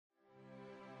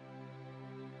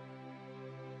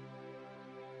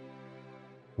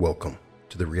Welcome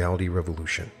to the Reality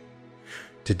Revolution.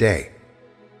 Today,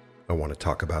 I want to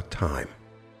talk about time.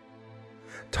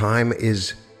 Time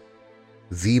is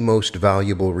the most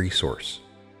valuable resource,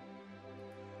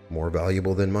 more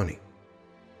valuable than money.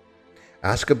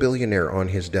 Ask a billionaire on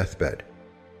his deathbed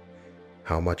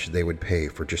how much they would pay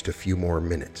for just a few more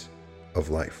minutes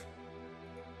of life.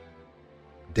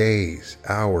 Days,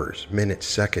 hours, minutes,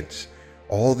 seconds,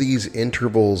 all these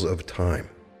intervals of time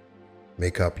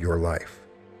make up your life.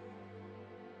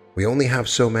 We only have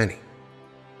so many.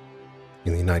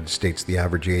 In the United States, the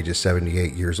average age is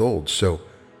 78 years old, so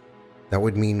that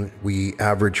would mean we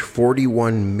average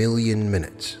 41 million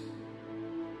minutes.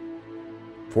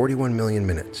 41 million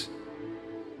minutes.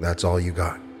 That's all you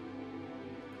got.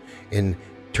 In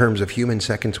terms of human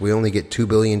seconds, we only get 2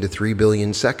 billion to 3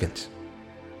 billion seconds.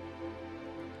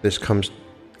 This comes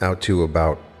out to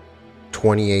about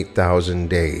 28,000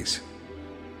 days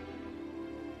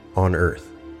on Earth.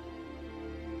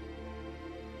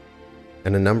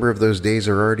 And a number of those days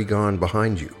are already gone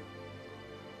behind you.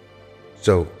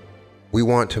 So we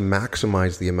want to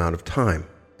maximize the amount of time,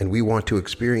 and we want to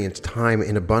experience time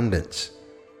in abundance.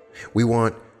 We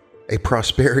want a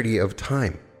prosperity of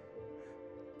time.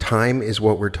 Time is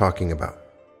what we're talking about.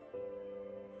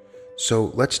 So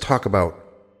let's talk about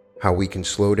how we can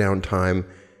slow down time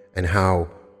and how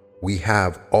we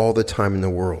have all the time in the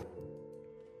world.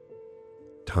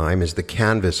 Time is the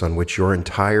canvas on which your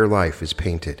entire life is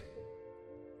painted.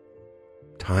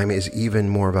 Time is even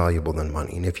more valuable than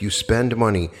money. And if you spend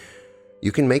money,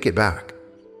 you can make it back,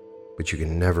 but you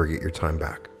can never get your time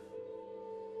back.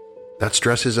 That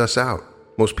stresses us out.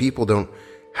 Most people don't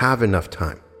have enough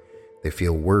time. They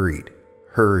feel worried,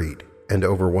 hurried, and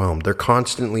overwhelmed. They're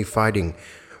constantly fighting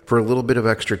for a little bit of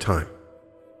extra time.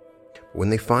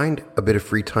 When they find a bit of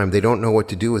free time, they don't know what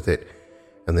to do with it,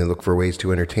 and they look for ways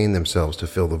to entertain themselves to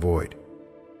fill the void.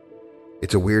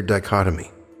 It's a weird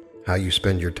dichotomy. How you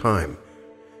spend your time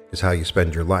is how you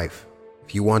spend your life.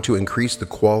 If you want to increase the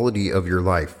quality of your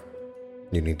life,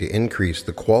 you need to increase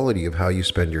the quality of how you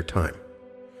spend your time.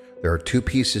 There are two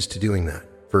pieces to doing that.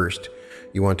 First,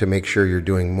 you want to make sure you're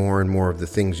doing more and more of the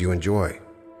things you enjoy.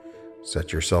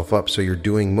 Set yourself up so you're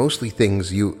doing mostly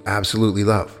things you absolutely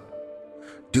love.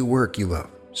 Do work you love.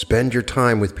 Spend your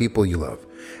time with people you love,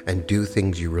 and do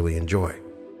things you really enjoy.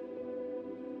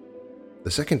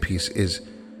 The second piece is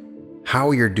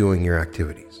how you're doing your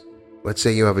activities. Let's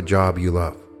say you have a job you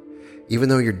love. Even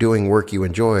though you're doing work you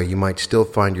enjoy, you might still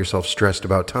find yourself stressed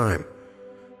about time.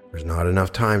 There's not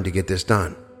enough time to get this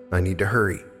done. I need to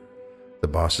hurry. The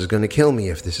boss is going to kill me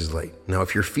if this is late. Now,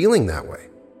 if you're feeling that way,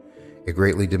 it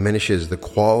greatly diminishes the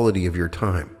quality of your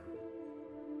time.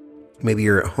 Maybe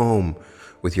you're at home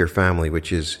with your family,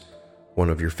 which is one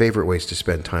of your favorite ways to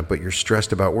spend time, but you're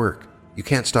stressed about work. You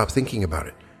can't stop thinking about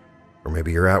it. Or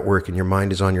maybe you're at work and your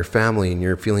mind is on your family and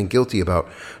you're feeling guilty about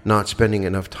not spending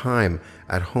enough time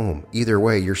at home. Either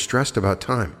way, you're stressed about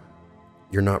time.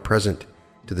 You're not present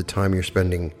to the time you're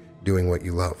spending doing what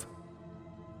you love.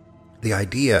 The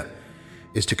idea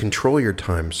is to control your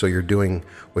time so you're doing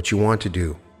what you want to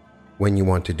do when you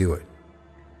want to do it.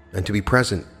 And to be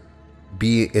present,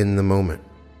 be in the moment.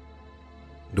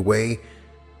 The way,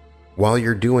 while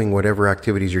you're doing whatever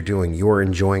activities you're doing, you're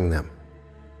enjoying them.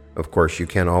 Of course, you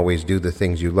can't always do the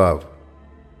things you love.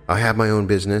 I have my own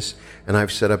business, and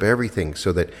I've set up everything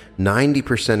so that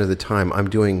 90% of the time I'm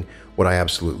doing what I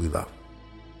absolutely love.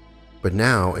 But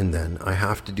now and then, I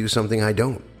have to do something I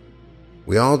don't.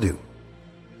 We all do.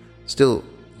 Still,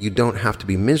 you don't have to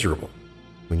be miserable.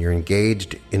 When you're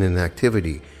engaged in an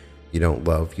activity you don't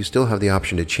love, you still have the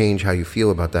option to change how you feel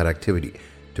about that activity,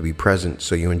 to be present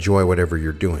so you enjoy whatever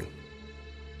you're doing.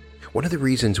 One of the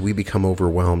reasons we become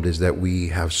overwhelmed is that we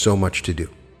have so much to do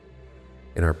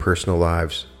in our personal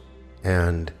lives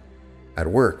and at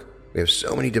work. We have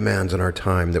so many demands on our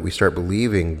time that we start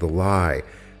believing the lie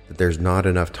that there's not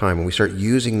enough time, and we start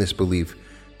using this belief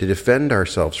to defend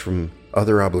ourselves from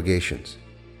other obligations.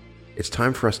 It's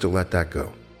time for us to let that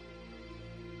go.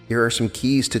 Here are some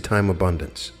keys to time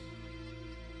abundance.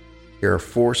 Here are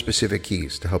 4 specific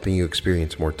keys to helping you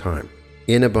experience more time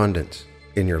in abundance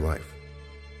in your life.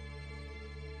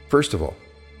 First of all,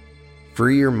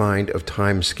 free your mind of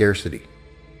time scarcity.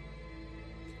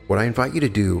 What I invite you to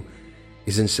do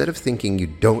is, instead of thinking you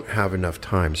don't have enough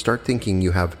time, start thinking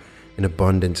you have an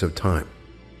abundance of time.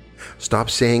 Stop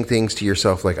saying things to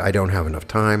yourself like, I don't have enough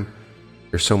time.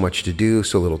 There's so much to do,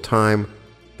 so little time.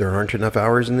 There aren't enough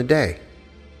hours in the day.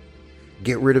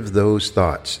 Get rid of those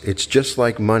thoughts. It's just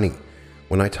like money.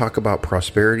 When I talk about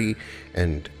prosperity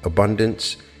and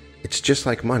abundance, it's just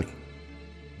like money.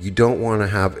 You don't want to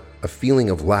have a feeling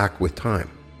of lack with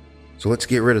time. So let's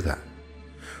get rid of that.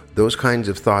 Those kinds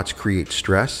of thoughts create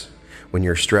stress. When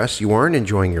you're stressed, you aren't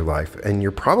enjoying your life, and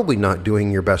you're probably not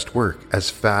doing your best work as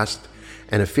fast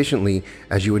and efficiently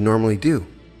as you would normally do.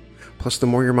 Plus, the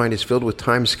more your mind is filled with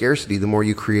time scarcity, the more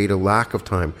you create a lack of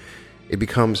time. It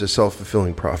becomes a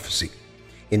self-fulfilling prophecy.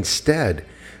 Instead,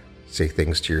 say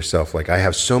things to yourself like, I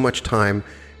have so much time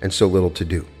and so little to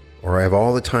do, or I have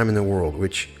all the time in the world,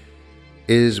 which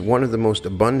is one of the most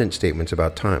abundant statements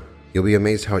about time. You'll be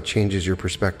amazed how it changes your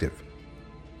perspective.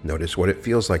 Notice what it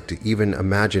feels like to even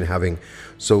imagine having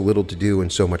so little to do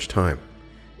and so much time.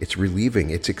 It's relieving,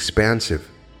 it's expansive.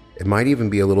 It might even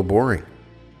be a little boring.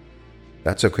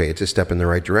 That's okay, it's a step in the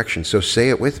right direction. So say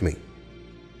it with me.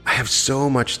 I have so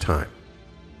much time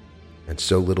and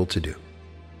so little to do.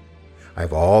 I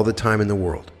have all the time in the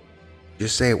world.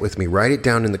 Just say it with me. Write it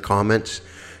down in the comments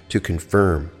to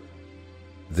confirm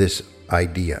this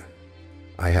idea.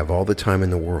 I have all the time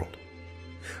in the world.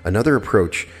 Another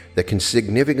approach that can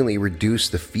significantly reduce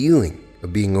the feeling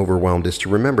of being overwhelmed is to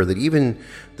remember that even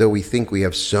though we think we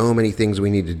have so many things we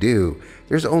need to do,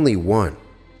 there's only one.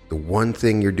 The one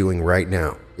thing you're doing right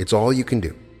now. It's all you can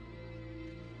do.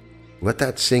 Let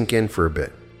that sink in for a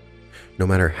bit. No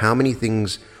matter how many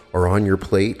things are on your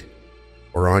plate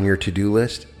or on your to-do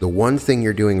list, the one thing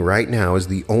you're doing right now is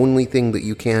the only thing that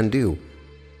you can do.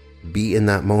 Be in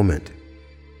that moment.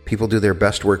 People do their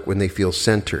best work when they feel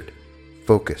centered,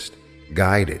 focused,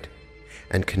 guided,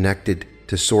 and connected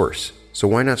to source. So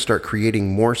why not start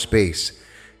creating more space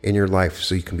in your life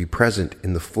so you can be present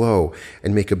in the flow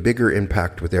and make a bigger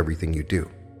impact with everything you do?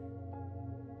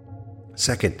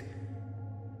 Second,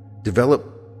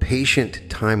 develop patient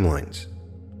timelines.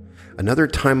 Another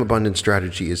time abundance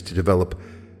strategy is to develop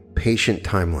patient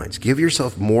timelines. Give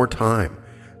yourself more time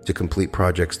to complete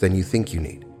projects than you think you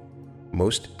need.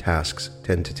 Most tasks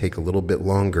tend to take a little bit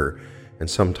longer and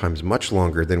sometimes much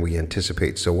longer than we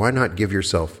anticipate, so why not give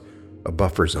yourself a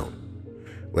buffer zone?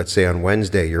 Let's say on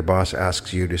Wednesday, your boss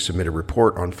asks you to submit a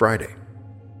report on Friday.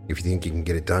 If you think you can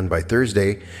get it done by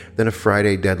Thursday, then a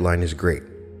Friday deadline is great.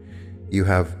 You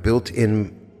have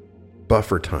built-in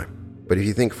buffer time. But if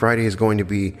you think Friday is going to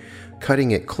be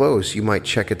cutting it close, you might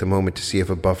check at the moment to see if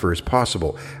a buffer is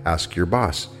possible. Ask your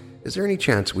boss, is there any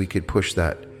chance we could push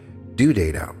that due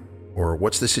date out? Or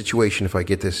what's the situation if I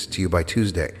get this to you by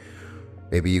Tuesday?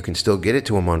 Maybe you can still get it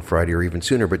to him on Friday or even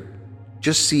sooner, but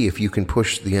just see if you can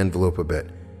push the envelope a bit.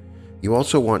 You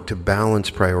also want to balance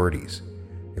priorities.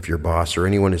 If your boss or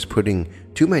anyone is putting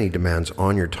too many demands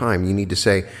on your time, you need to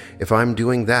say, if I'm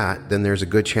doing that, then there's a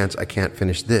good chance I can't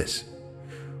finish this.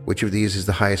 Which of these is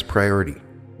the highest priority?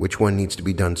 Which one needs to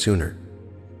be done sooner?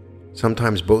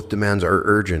 Sometimes both demands are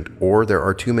urgent, or there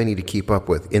are too many to keep up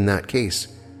with. In that case,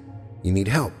 you need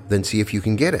help. Then see if you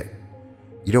can get it.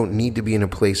 You don't need to be in a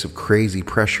place of crazy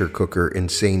pressure cooker,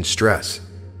 insane stress.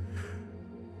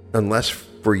 Unless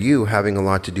for you, having a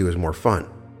lot to do is more fun.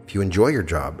 If you enjoy your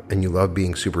job and you love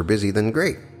being super busy, then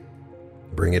great.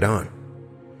 Bring it on.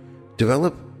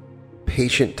 Develop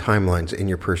patient timelines in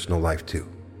your personal life too.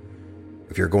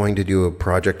 If you're going to do a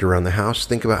project around the house,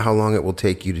 think about how long it will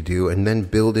take you to do and then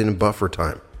build in buffer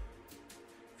time.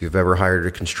 If you've ever hired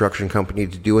a construction company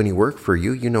to do any work for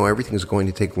you, you know everything's going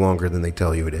to take longer than they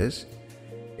tell you it is.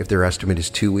 If their estimate is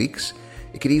 2 weeks,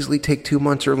 it could easily take 2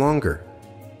 months or longer.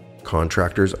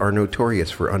 Contractors are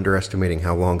notorious for underestimating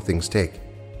how long things take.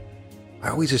 I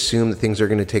always assume that things are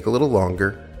going to take a little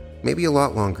longer, maybe a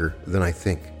lot longer than I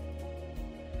think,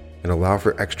 and allow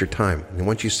for extra time. And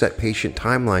once you set patient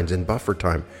timelines and buffer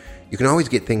time, you can always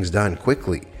get things done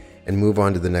quickly and move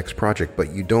on to the next project,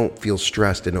 but you don't feel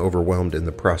stressed and overwhelmed in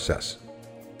the process.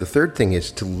 The third thing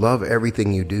is to love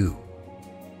everything you do.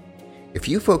 If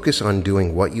you focus on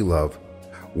doing what you love,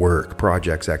 work,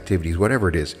 projects, activities, whatever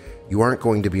it is, you aren't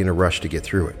going to be in a rush to get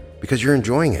through it because you're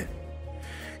enjoying it.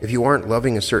 If you aren't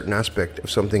loving a certain aspect of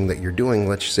something that you're doing,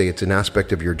 let's say it's an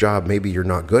aspect of your job, maybe you're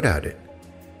not good at it.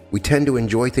 We tend to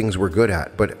enjoy things we're good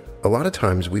at, but a lot of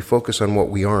times we focus on what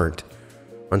we aren't,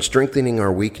 on strengthening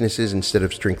our weaknesses instead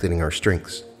of strengthening our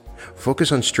strengths.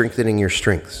 Focus on strengthening your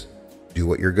strengths. Do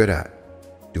what you're good at.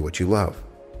 Do what you love.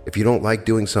 If you don't like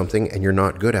doing something and you're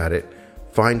not good at it,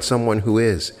 find someone who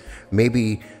is.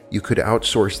 Maybe you could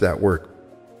outsource that work.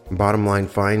 Bottom line,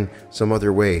 find some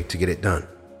other way to get it done.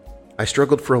 I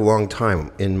struggled for a long time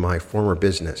in my former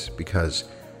business because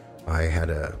I had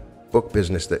a book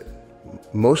business that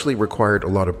mostly required a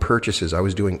lot of purchases. I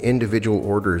was doing individual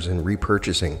orders and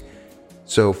repurchasing.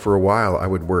 So for a while, I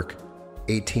would work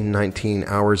 18, 19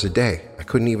 hours a day. I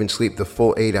couldn't even sleep the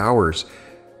full 8 hours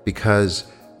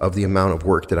because of the amount of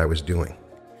work that I was doing.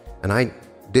 And I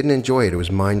didn't enjoy it. It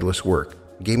was mindless work.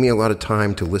 It gave me a lot of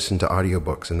time to listen to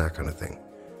audiobooks and that kind of thing.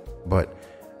 But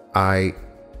I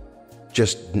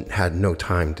just had no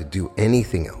time to do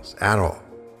anything else at all.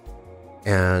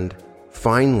 And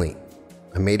finally,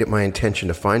 I made it my intention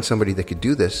to find somebody that could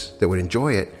do this, that would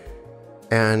enjoy it.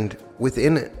 And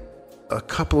within a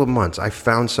couple of months, I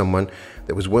found someone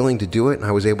that was willing to do it, and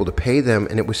I was able to pay them,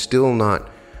 and it was still not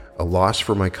a loss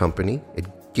for my company. It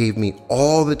gave me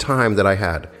all the time that I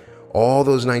had. All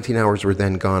those 19 hours were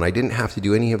then gone. I didn't have to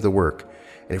do any of the work,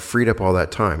 and it freed up all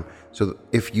that time. So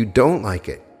if you don't like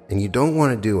it and you don't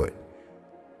want to do it,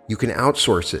 you can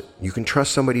outsource it. You can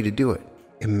trust somebody to do it.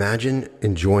 Imagine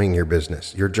enjoying your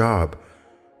business, your job,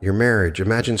 your marriage.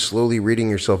 Imagine slowly ridding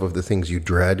yourself of the things you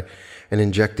dread and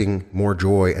injecting more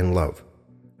joy and love.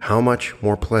 How much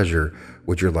more pleasure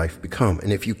would your life become?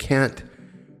 And if you can't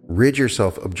rid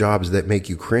yourself of jobs that make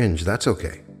you cringe, that's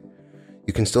okay.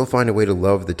 You can still find a way to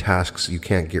love the tasks you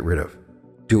can't get rid of.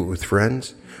 Do it with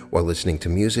friends, while listening to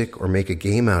music, or make a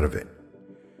game out of it.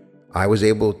 I was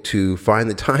able to find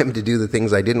the time to do the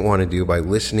things I didn't want to do by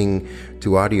listening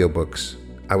to audiobooks.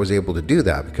 I was able to do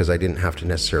that because I didn't have to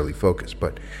necessarily focus.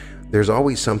 But there's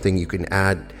always something you can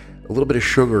add a little bit of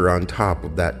sugar on top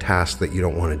of that task that you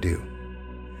don't want to do.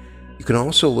 You can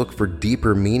also look for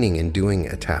deeper meaning in doing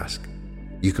a task.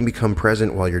 You can become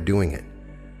present while you're doing it.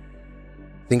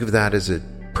 Think of that as a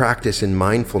practice in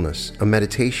mindfulness, a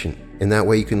meditation. In that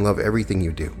way, you can love everything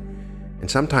you do. And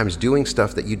sometimes doing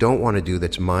stuff that you don't want to do,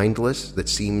 that's mindless, that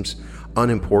seems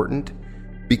unimportant,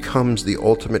 becomes the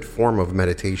ultimate form of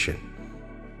meditation.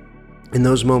 In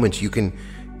those moments, you can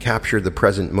capture the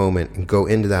present moment and go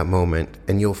into that moment,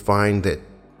 and you'll find that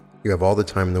you have all the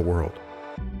time in the world.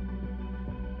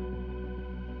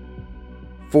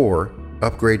 4,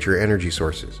 upgrade your energy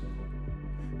sources.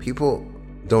 People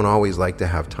don't always like to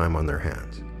have time on their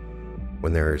hands.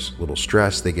 When there's little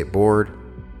stress, they get bored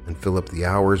and fill up the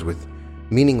hours with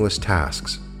meaningless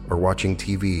tasks or watching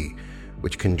TV,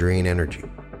 which can drain energy.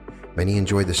 Many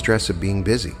enjoy the stress of being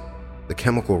busy, the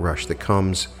chemical rush that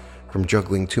comes from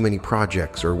juggling too many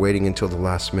projects or waiting until the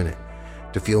last minute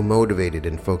to feel motivated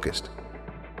and focused.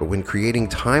 But when creating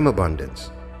time abundance,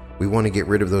 we want to get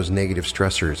rid of those negative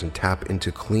stressors and tap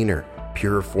into cleaner,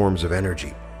 purer forms of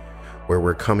energy, where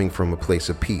we're coming from a place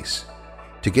of peace.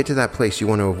 To get to that place, you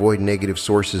want to avoid negative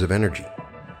sources of energy.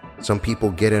 Some people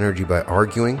get energy by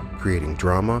arguing, creating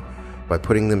drama, by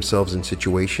putting themselves in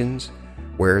situations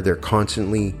where they're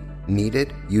constantly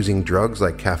needed, using drugs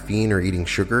like caffeine or eating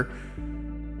sugar.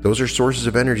 Those are sources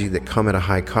of energy that come at a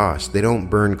high cost. They don't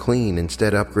burn clean.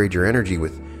 Instead, upgrade your energy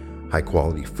with high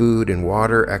quality food and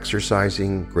water,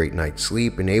 exercising, great night's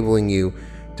sleep, enabling you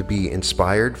to be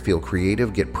inspired, feel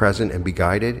creative, get present, and be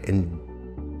guided.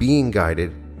 And being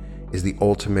guided is the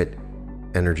ultimate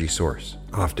energy source.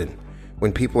 Often,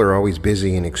 when people are always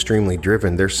busy and extremely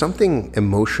driven, there's something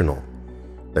emotional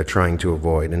they're trying to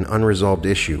avoid, an unresolved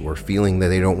issue or feeling that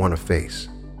they don't want to face.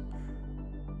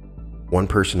 One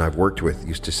person I've worked with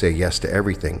used to say yes to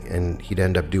everything, and he'd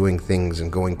end up doing things and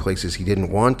going places he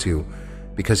didn't want to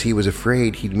because he was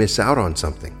afraid he'd miss out on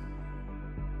something.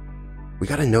 We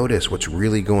got to notice what's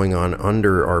really going on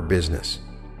under our business.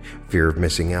 Fear of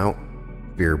missing out,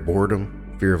 fear of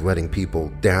boredom, fear of letting people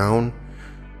down.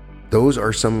 Those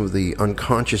are some of the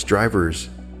unconscious drivers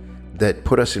that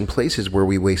put us in places where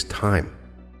we waste time.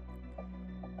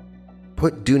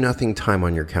 Put do nothing time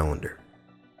on your calendar.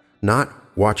 Not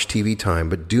watch TV time,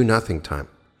 but do nothing time.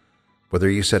 Whether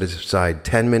you set aside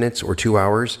 10 minutes or 2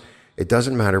 hours, it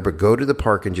doesn't matter, but go to the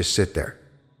park and just sit there.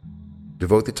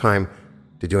 Devote the time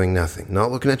to doing nothing.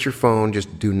 Not looking at your phone,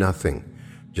 just do nothing.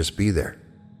 Just be there.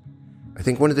 I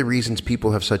think one of the reasons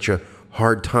people have such a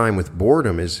hard time with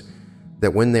boredom is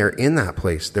that when they're in that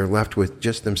place, they're left with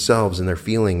just themselves and their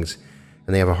feelings,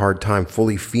 and they have a hard time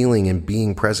fully feeling and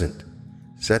being present.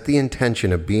 Set the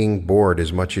intention of being bored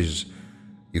as much as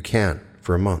you can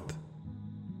for a month.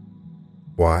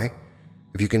 Why?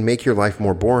 If you can make your life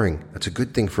more boring, that's a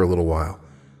good thing for a little while.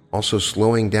 Also,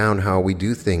 slowing down how we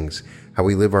do things, how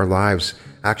we live our lives,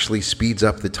 actually speeds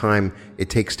up the time it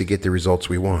takes to get the results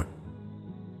we want.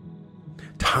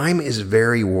 Time is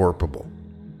very warpable.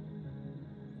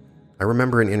 I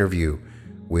remember an interview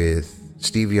with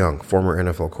Steve Young, former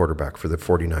NFL quarterback for the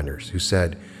 49ers, who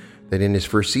said that in his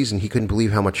first season, he couldn't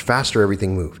believe how much faster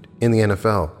everything moved in the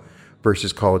NFL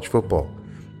versus college football.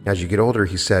 As you get older,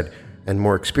 he said, and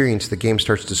more experienced, the game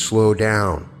starts to slow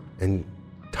down and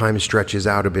time stretches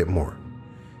out a bit more.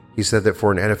 He said that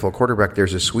for an NFL quarterback,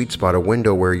 there's a sweet spot, a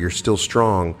window where you're still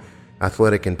strong,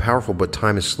 athletic, and powerful, but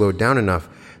time is slowed down enough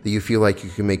that you feel like you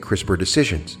can make crisper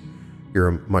decisions. You're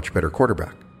a much better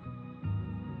quarterback.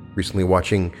 Recently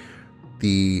watching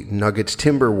the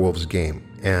Nuggets-Timberwolves game,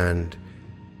 and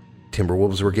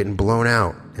Timberwolves were getting blown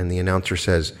out, and the announcer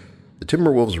says, The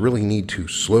Timberwolves really need to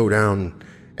slow down,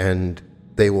 and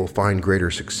they will find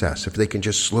greater success if they can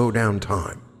just slow down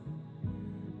time.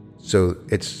 So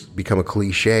it's become a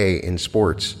cliche in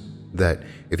sports that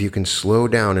if you can slow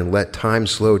down and let time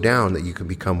slow down, that you can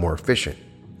become more efficient.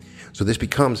 So this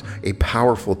becomes a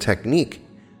powerful technique,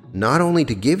 not only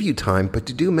to give you time, but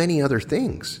to do many other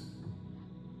things.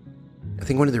 I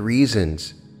think one of the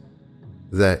reasons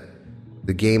that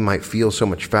the game might feel so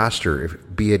much faster,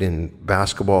 be it in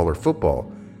basketball or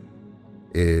football,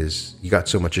 is you got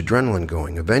so much adrenaline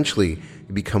going. Eventually,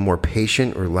 you become more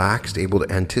patient, relaxed, able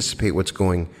to anticipate what's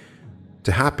going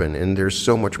to happen, and there's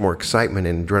so much more excitement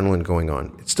and adrenaline going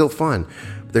on. It's still fun,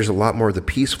 but there's a lot more of the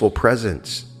peaceful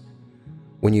presence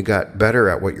when you got better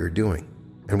at what you're doing.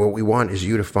 And what we want is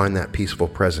you to find that peaceful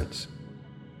presence.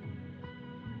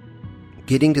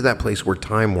 Getting to that place where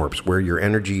time warps, where your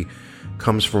energy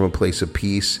comes from a place of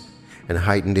peace and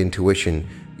heightened intuition,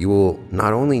 you will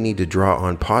not only need to draw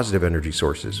on positive energy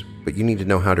sources, but you need to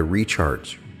know how to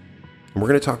recharge. And we're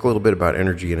going to talk a little bit about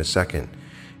energy in a second,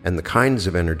 and the kinds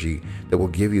of energy that will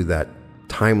give you that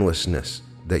timelessness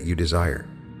that you desire.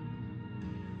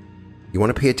 You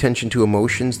want to pay attention to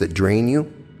emotions that drain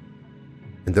you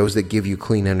and those that give you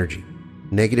clean energy.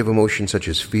 Negative emotions such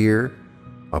as fear,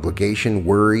 obligation,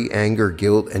 worry, anger,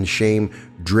 guilt, and shame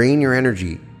drain your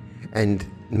energy and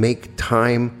make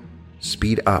time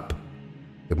speed up.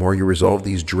 The more you resolve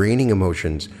these draining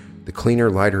emotions, the cleaner,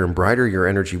 lighter, and brighter your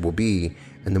energy will be,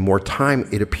 and the more time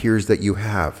it appears that you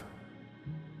have.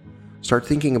 Start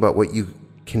thinking about what you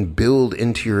can build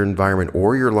into your environment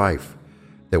or your life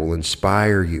that will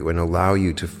inspire you and allow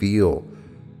you to feel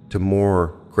to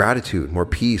more gratitude, more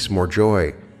peace, more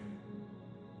joy.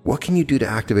 What can you do to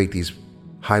activate these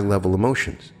high-level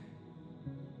emotions?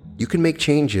 You can make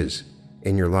changes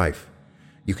in your life.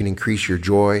 You can increase your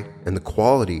joy and the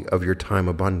quality of your time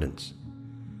abundance.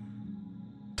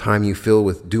 Time you fill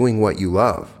with doing what you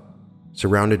love,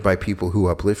 surrounded by people who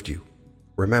uplift you.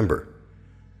 Remember,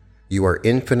 you are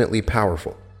infinitely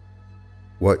powerful.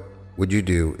 What would you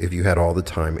do if you had all the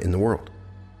time in the world?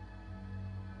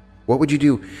 What would you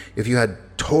do if you had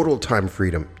total time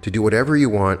freedom to do whatever you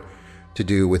want to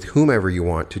do with whomever you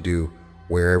want to do,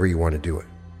 wherever you want to do it?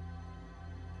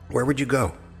 Where would you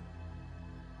go?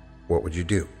 What would you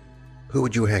do? Who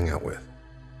would you hang out with?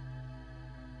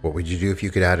 What would you do if you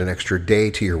could add an extra day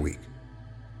to your week?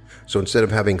 So instead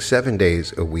of having 7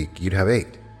 days a week, you'd have 8.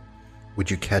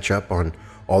 Would you catch up on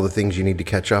all the things you need to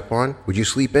catch up on? Would you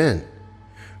sleep in?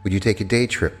 Would you take a day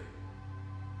trip?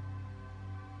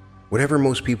 Whatever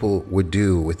most people would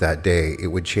do with that day, it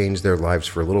would change their lives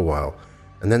for a little while.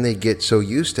 And then they'd get so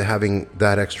used to having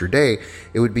that extra day,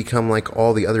 it would become like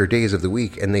all the other days of the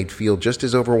week, and they'd feel just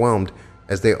as overwhelmed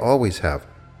as they always have.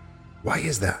 Why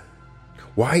is that?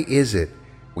 Why is it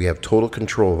we have total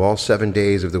control of all 7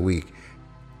 days of the week,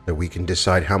 that we can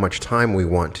decide how much time we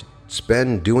want to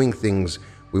spend doing things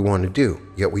we want to do,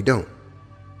 yet we don't?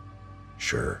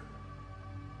 Sure.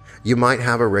 You might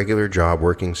have a regular job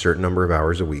working a certain number of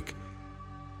hours a week,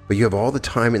 but you have all the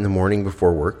time in the morning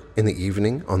before work, in the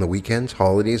evening, on the weekends,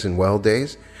 holidays, and well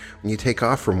days, when you take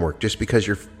off from work just because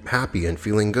you're happy and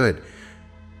feeling good.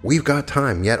 We've got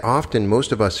time, yet often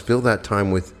most of us fill that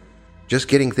time with just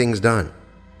getting things done.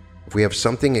 If we have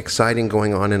something exciting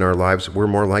going on in our lives, we're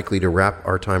more likely to wrap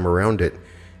our time around it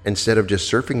instead of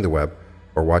just surfing the web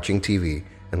or watching TV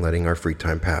and letting our free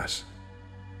time pass.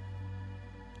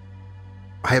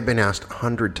 I have been asked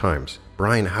 100 times,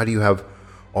 Brian, how do you have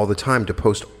all the time to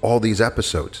post all these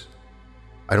episodes?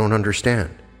 I don't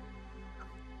understand.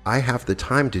 I have the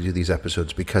time to do these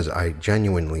episodes because I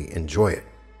genuinely enjoy it.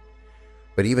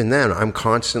 But even then, I'm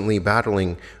constantly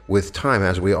battling with time,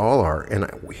 as we all are.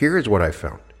 And here's what I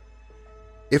found.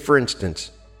 If, for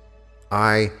instance,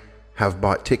 I have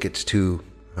bought tickets to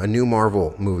a new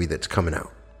Marvel movie that's coming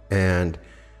out, and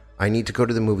I need to go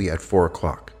to the movie at 4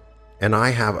 o'clock, and I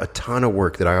have a ton of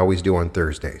work that I always do on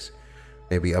Thursdays.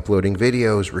 Maybe uploading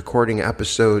videos, recording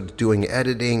episodes, doing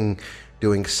editing,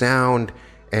 doing sound,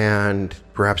 and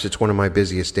perhaps it's one of my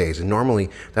busiest days. And normally,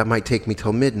 that might take me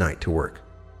till midnight to work.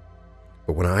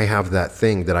 But when I have that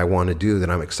thing that I want to do that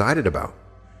I'm excited about,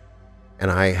 and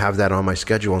I have that on my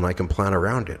schedule and I can plan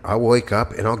around it, I'll wake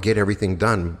up and I'll get everything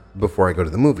done before I go to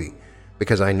the movie,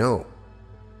 because I know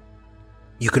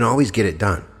you can always get it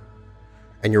done.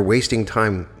 And you're wasting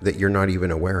time that you're not even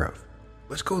aware of.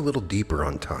 Let's go a little deeper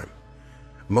on time.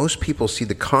 Most people see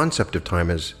the concept of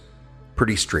time as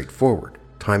pretty straightforward.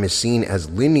 Time is seen as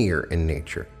linear in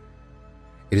nature.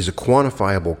 It is a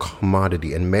quantifiable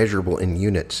commodity and measurable in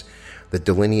units that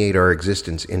delineate our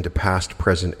existence into past,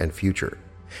 present, and future.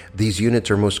 These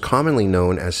units are most commonly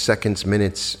known as seconds,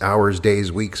 minutes, hours,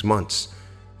 days, weeks, months,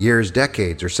 years,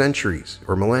 decades, or centuries,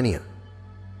 or millennia.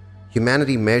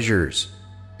 Humanity measures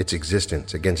its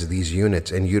existence against these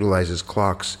units and utilizes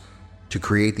clocks to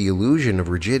create the illusion of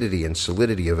rigidity and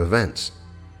solidity of events.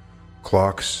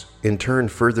 Clocks, in turn,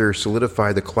 further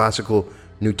solidify the classical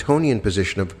Newtonian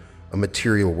position of a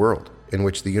material world in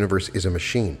which the universe is a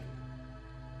machine,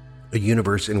 a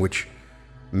universe in which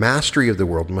mastery of the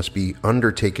world must be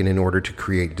undertaken in order to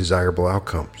create desirable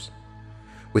outcomes.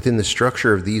 Within the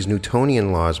structure of these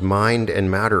Newtonian laws, mind and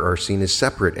matter are seen as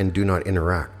separate and do not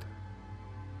interact.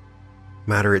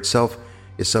 Matter itself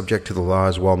is subject to the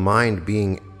laws, while mind,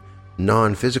 being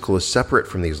non-physical, is separate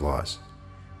from these laws.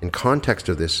 In context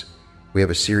of this, we have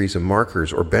a series of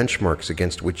markers or benchmarks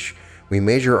against which we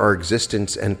measure our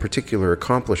existence and particular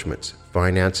accomplishments: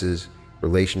 finances,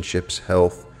 relationships,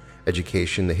 health,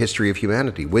 education, the history of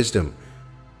humanity, wisdom,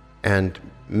 and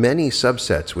many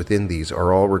subsets within these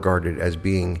are all regarded as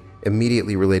being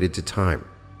immediately related to time.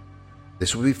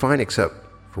 This would be fine except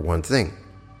for one thing.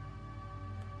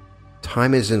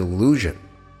 Time is an illusion.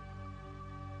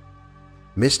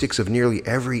 Mystics of nearly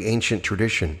every ancient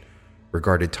tradition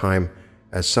regarded time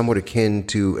as somewhat akin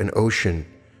to an ocean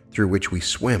through which we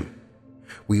swim.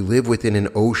 We live within an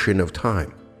ocean of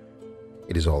time.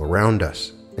 It is all around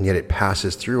us, and yet it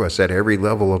passes through us at every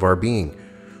level of our being.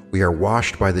 We are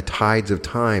washed by the tides of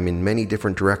time in many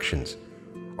different directions.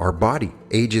 Our body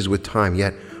ages with time,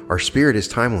 yet our spirit is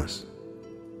timeless.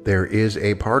 There is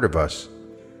a part of us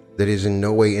that is in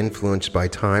no way influenced by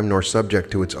time nor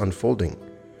subject to its unfolding.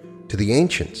 To the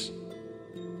ancients,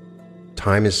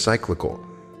 time is cyclical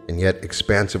and yet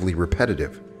expansively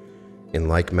repetitive, in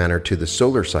like manner to the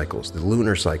solar cycles, the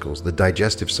lunar cycles, the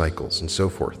digestive cycles, and so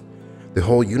forth. The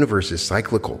whole universe is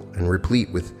cyclical and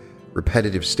replete with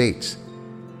repetitive states.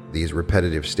 These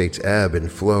repetitive states ebb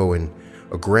and flow in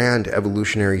a grand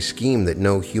evolutionary scheme that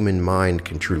no human mind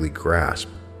can truly grasp.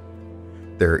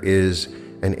 There is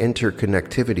an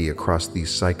interconnectivity across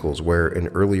these cycles where an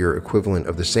earlier equivalent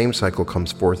of the same cycle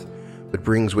comes forth but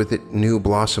brings with it new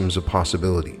blossoms of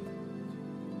possibility.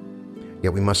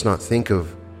 Yet we must not think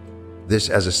of this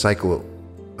as a cycle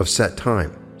of set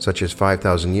time, such as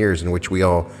 5,000 years in which we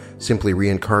all simply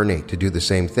reincarnate to do the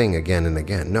same thing again and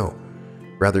again. No,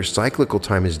 rather cyclical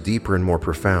time is deeper and more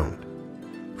profound.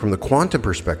 From the quantum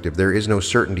perspective, there is no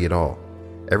certainty at all.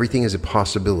 Everything is a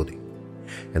possibility,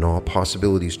 and all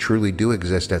possibilities truly do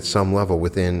exist at some level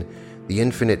within the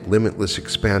infinite, limitless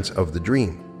expanse of the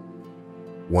dream.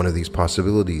 One of these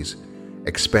possibilities,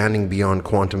 expanding beyond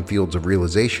quantum fields of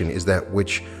realization, is that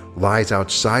which lies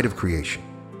outside of creation.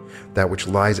 That which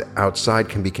lies outside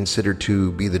can be considered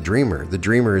to be the dreamer. The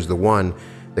dreamer is the one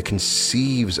that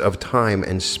conceives of time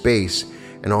and space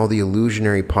and all the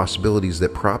illusionary possibilities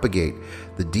that propagate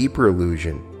the deeper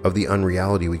illusion of the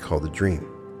unreality we call the dream.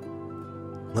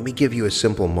 Let me give you a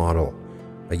simple model,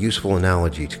 a useful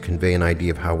analogy to convey an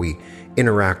idea of how we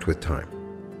interact with time.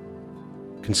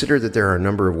 Consider that there are a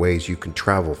number of ways you can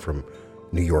travel from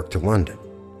New York to London.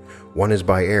 One is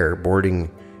by air,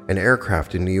 boarding an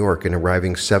aircraft in New York and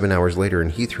arriving 7 hours later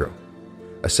in Heathrow.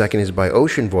 A second is by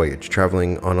ocean voyage,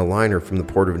 traveling on a liner from the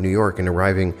port of New York and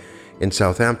arriving in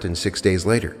Southampton 6 days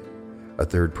later. A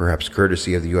third, perhaps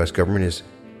courtesy of the U.S. government, is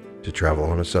to travel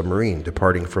on a submarine,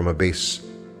 departing from a base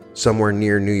somewhere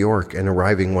near New York and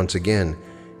arriving once again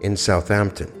in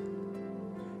Southampton.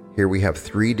 Here we have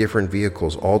 3 different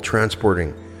vehicles, all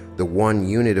transporting the one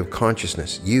unit of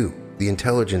consciousness, you, the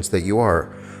intelligence that you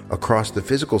are, across the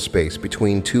physical space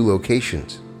between 2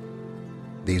 locations.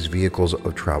 These vehicles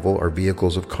of travel are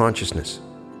vehicles of consciousness.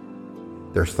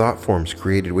 They're thought forms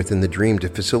created within the dream to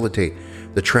facilitate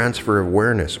the transfer of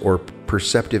awareness or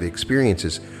perceptive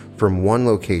experiences from one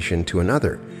location to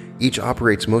another. Each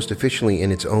operates most efficiently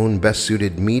in its own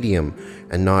best-suited medium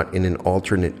and not in an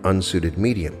alternate, unsuited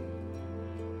medium.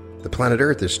 The planet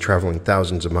Earth is traveling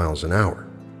thousands of miles an hour.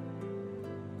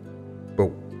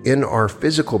 But in our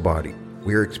physical body,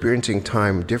 we are experiencing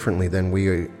time differently than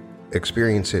we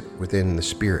experience it within the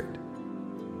spirit.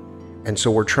 And so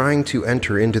we're trying to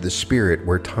enter into the spirit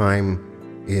where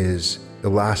time is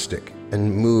elastic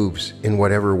and moves in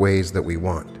whatever ways that we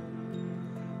want.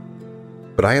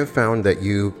 But I have found that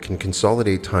you can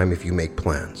consolidate time if you make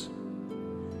plans.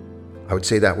 I would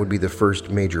say that would be the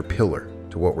first major pillar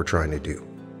to what we're trying to do.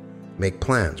 Make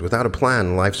plans. Without a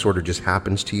plan, life sort of just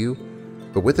happens to you.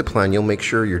 But with a plan, you'll make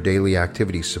sure your daily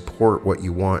activities support what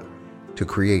you want to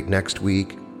create next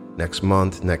week, next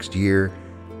month, next year.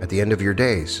 At the end of your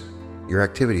days, your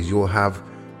activities, you will have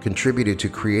contributed to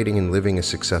creating and living a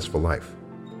successful life.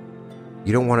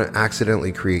 You don't want to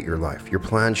accidentally create your life. Your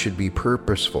plan should be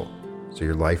purposeful so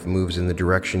your life moves in the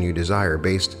direction you desire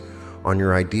based on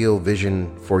your ideal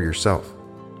vision for yourself.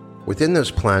 Within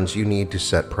those plans, you need to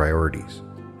set priorities.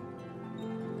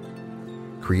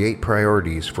 Create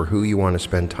priorities for who you want to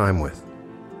spend time with.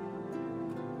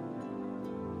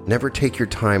 Never take your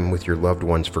time with your loved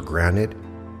ones for granted,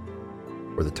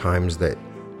 or the times that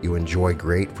you enjoy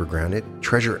great for granted.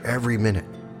 Treasure every minute.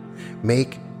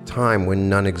 Make time when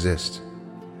none exists.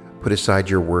 Put aside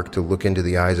your work to look into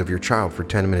the eyes of your child for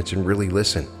 10 minutes and really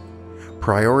listen.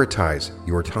 Prioritize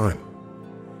your time.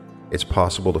 It's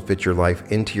possible to fit your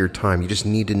life into your time. You just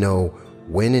need to know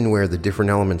when and where the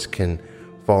different elements can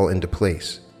fall into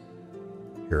place.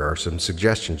 Here are some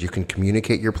suggestions. You can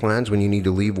communicate your plans when you need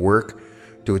to leave work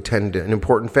to attend an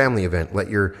important family event. Let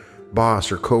your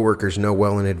boss or coworkers know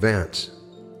well in advance.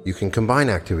 You can combine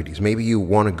activities. Maybe you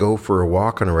want to go for a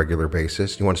walk on a regular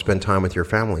basis. You want to spend time with your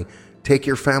family. Take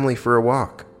your family for a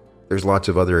walk. There's lots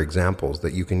of other examples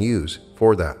that you can use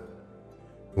for that.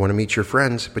 You want to meet your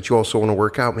friends, but you also want to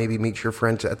work out. Maybe meet your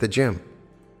friends at the gym.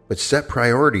 But set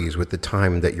priorities with the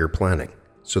time that you're planning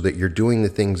so that you're doing the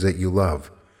things that you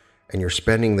love and you're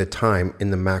spending the time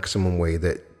in the maximum way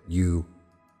that you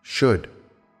should.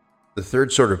 The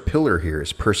third sort of pillar here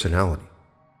is personality.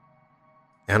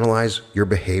 Analyze your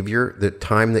behavior, the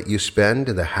time that you spend,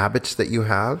 the habits that you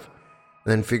have,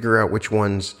 and then figure out which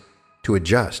ones to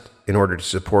adjust in order to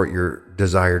support your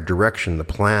desired direction, the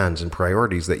plans and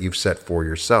priorities that you've set for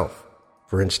yourself.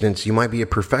 For instance, you might be a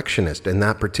perfectionist, and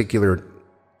that particular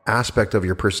aspect of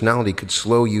your personality could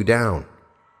slow you down.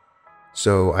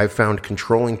 So I've found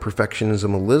controlling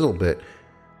perfectionism a little bit,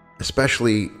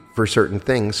 especially for certain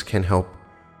things, can help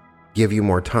give you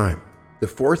more time. The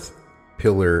fourth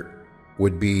pillar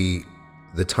would be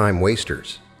the time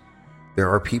wasters. There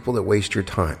are people that waste your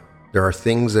time. There are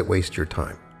things that waste your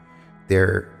time.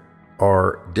 There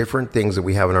are different things that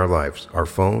we have in our lives, our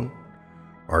phone,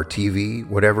 our TV,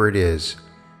 whatever it is,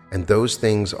 and those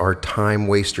things are time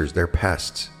wasters. They're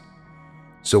pests.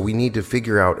 So we need to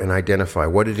figure out and identify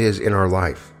what it is in our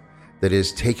life that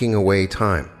is taking away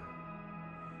time.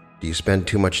 Do you spend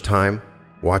too much time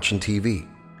watching TV?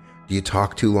 Do you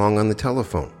talk too long on the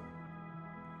telephone?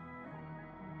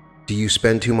 Do you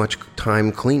spend too much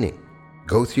time cleaning?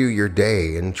 Go through your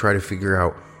day and try to figure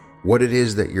out what it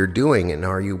is that you're doing, and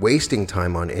are you wasting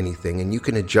time on anything? And you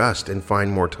can adjust and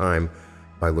find more time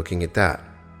by looking at that.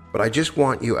 But I just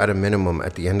want you at a minimum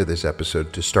at the end of this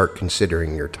episode to start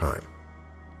considering your time.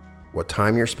 What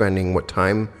time you're spending, what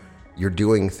time you're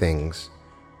doing things,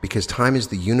 because time is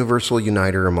the universal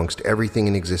uniter amongst everything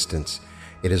in existence.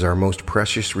 It is our most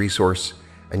precious resource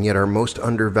and yet our most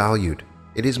undervalued.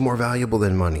 It is more valuable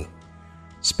than money.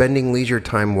 Spending leisure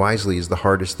time wisely is the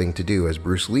hardest thing to do, as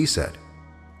Bruce Lee said.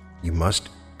 You must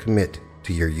commit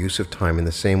to your use of time in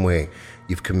the same way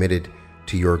you've committed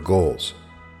to your goals.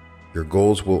 Your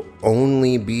goals will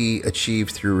only be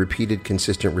achieved through repeated,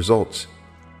 consistent results.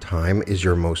 Time is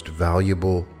your most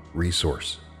valuable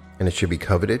resource, and it should be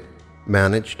coveted,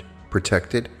 managed,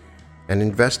 protected, and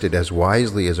invested as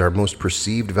wisely as our most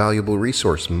perceived valuable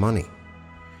resource, money.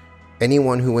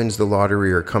 Anyone who wins the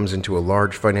lottery or comes into a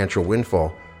large financial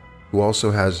windfall, who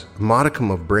also has a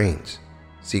modicum of brains,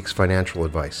 seeks financial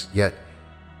advice. Yet,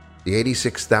 the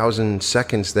 86,000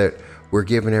 seconds that we're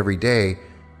given every day,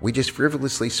 we just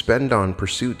frivolously spend on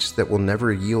pursuits that will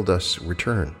never yield us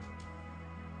return.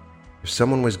 If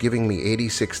someone was giving me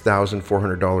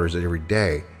 $86,400 every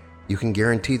day, you can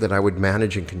guarantee that I would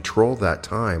manage and control that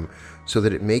time so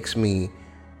that it makes me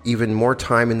even more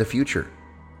time in the future.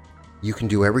 You can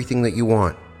do everything that you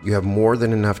want. You have more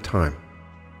than enough time.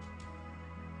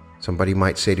 Somebody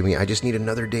might say to me, I just need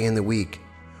another day in the week,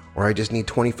 or I just need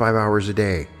 25 hours a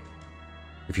day.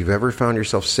 If you've ever found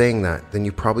yourself saying that, then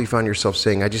you probably found yourself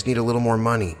saying, I just need a little more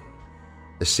money.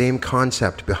 The same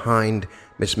concept behind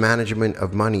mismanagement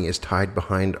of money is tied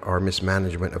behind our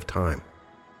mismanagement of time.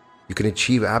 You can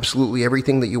achieve absolutely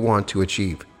everything that you want to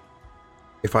achieve.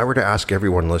 If I were to ask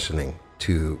everyone listening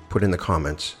to put in the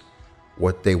comments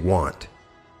what they want,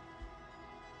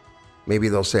 maybe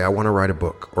they'll say, I want to write a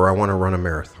book, or I want to run a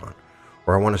marathon,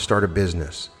 or I want to start a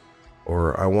business,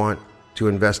 or I want to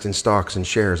invest in stocks and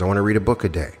shares, I want to read a book a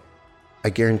day. I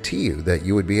guarantee you that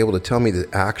you would be able to tell me the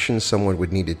actions someone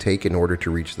would need to take in order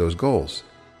to reach those goals.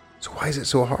 So why is it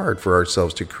so hard for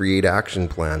ourselves to create action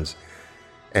plans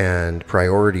and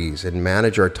priorities and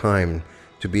manage our time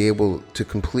to be able to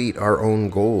complete our own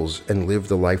goals and live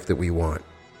the life that we want?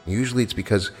 Usually it's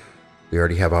because we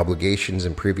already have obligations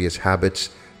and previous habits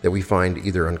that we find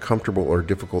either uncomfortable or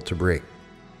difficult to break.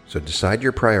 So decide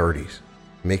your priorities.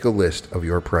 Make a list of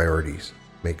your priorities.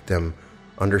 Make them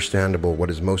understandable,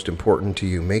 what is most important to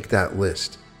you. Make that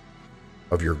list.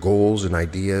 of your goals and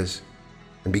ideas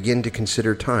and begin to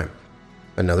consider time.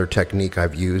 Another technique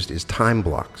I've used is time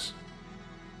blocks.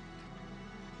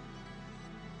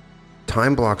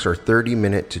 Time blocks are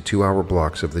 30-minute to 2-hour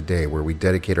blocks of the day where we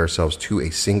dedicate ourselves to a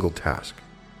single task.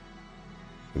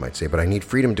 You might say, but I need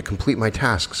freedom to complete my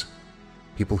tasks.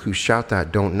 People who shout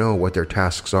that don't know what their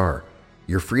tasks are.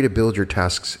 You're free to build your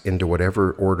tasks into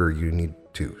whatever order you need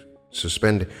to. So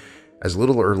spend as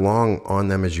little or long on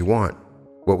them as you want.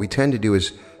 What we tend to do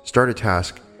is start a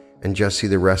task and just see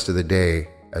the rest of the day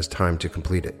as time to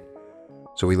complete it.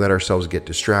 So we let ourselves get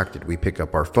distracted. We pick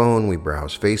up our phone, we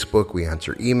browse Facebook, we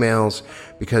answer emails,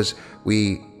 because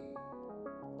we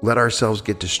let ourselves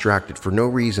get distracted for no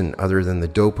reason other than the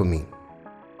dopamine.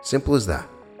 Simple as that.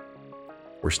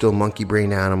 We're still monkey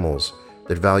brain animals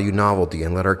that value novelty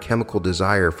and let our chemical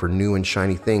desire for new and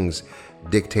shiny things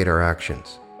dictate our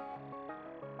actions.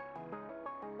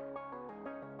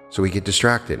 So we get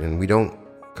distracted and we don't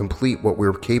complete what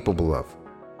we're capable of.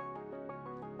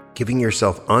 Giving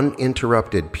yourself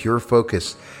uninterrupted, pure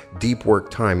focus, deep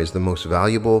work time is the most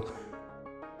valuable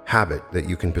habit that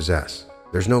you can possess.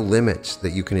 There's no limits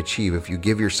that you can achieve if you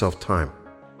give yourself time.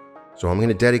 So I'm going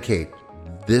to dedicate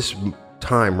this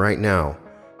time right now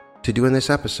to doing this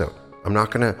episode. I'm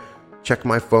not going to check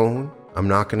my phone. I'm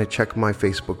not going to check my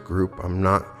Facebook group. I'm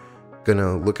not going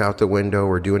to look out the window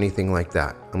or do anything like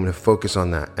that. I'm going to focus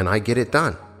on that, and I get it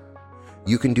done.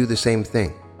 You can do the same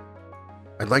thing.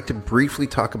 I'd like to briefly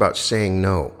talk about saying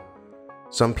no.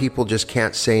 Some people just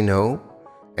can't say no,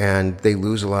 and they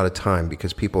lose a lot of time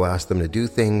because people ask them to do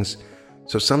things.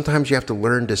 So sometimes you have to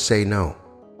learn to say no.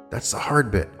 That's the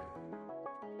hard bit.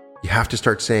 You have to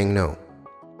start saying no.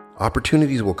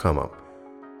 Opportunities will come up.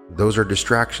 Those are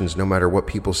distractions no matter what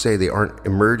people say. They aren't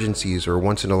emergencies or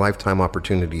once-in-a-lifetime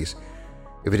opportunities.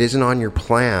 If it isn't on your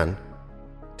plan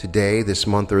today, this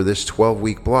month, or this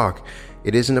 12-week block,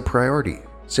 it isn't a priority.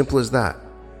 Simple as that.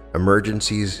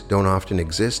 Emergencies don't often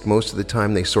exist. Most of the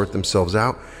time they sort themselves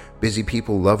out. Busy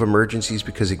people love emergencies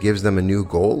because it gives them a new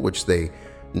goal, which they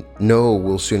know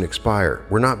will soon expire.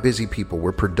 We're not busy people.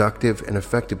 We're productive and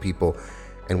effective people,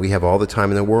 and we have all the time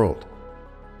in the world.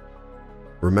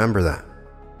 Remember that.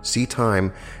 See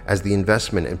time as the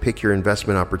investment and pick your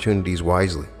investment opportunities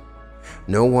wisely.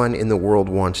 No one in the world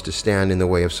wants to stand in the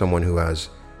way of someone who has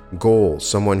goals,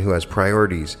 someone who has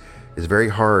priorities. It's very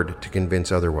hard to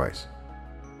convince otherwise.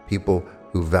 People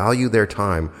who value their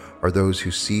time are those who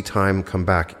see time come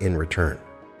back in return.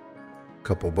 A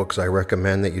couple books I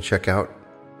recommend that you check out.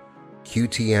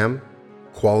 QTM,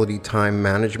 Quality Time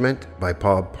Management by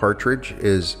Bob Partridge,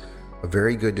 is a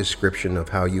very good description of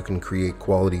how you can create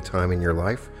quality time in your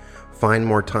life. Find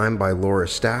More Time by Laura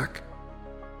Stack,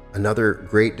 another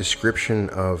great description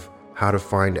of how to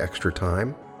find extra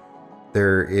time.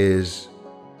 There is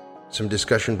some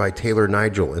discussion by Taylor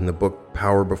Nigel in the book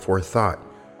Power Before Thought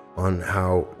on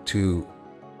how to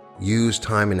use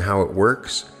time and how it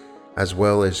works, as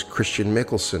well as Christian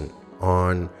Mickelson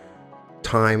on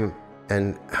time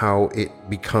and how it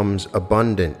becomes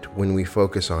abundant when we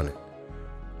focus on it.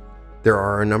 There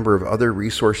are a number of other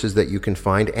resources that you can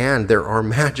find, and there are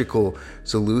magical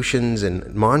solutions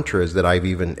and mantras that I've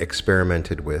even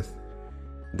experimented with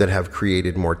that have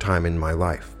created more time in my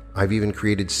life. I've even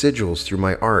created sigils through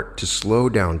my art to slow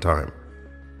down time.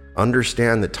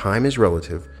 Understand that time is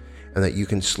relative and that you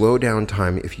can slow down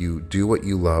time if you do what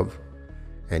you love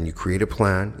and you create a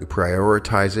plan, you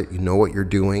prioritize it, you know what you're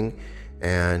doing,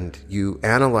 and you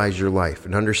analyze your life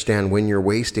and understand when you're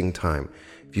wasting time.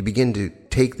 If you begin to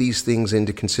take these things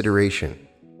into consideration,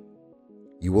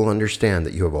 you will understand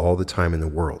that you have all the time in the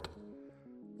world.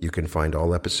 You can find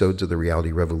all episodes of The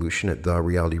Reality Revolution at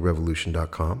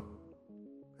therealityrevolution.com.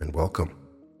 And welcome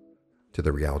to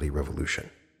The Reality Revolution.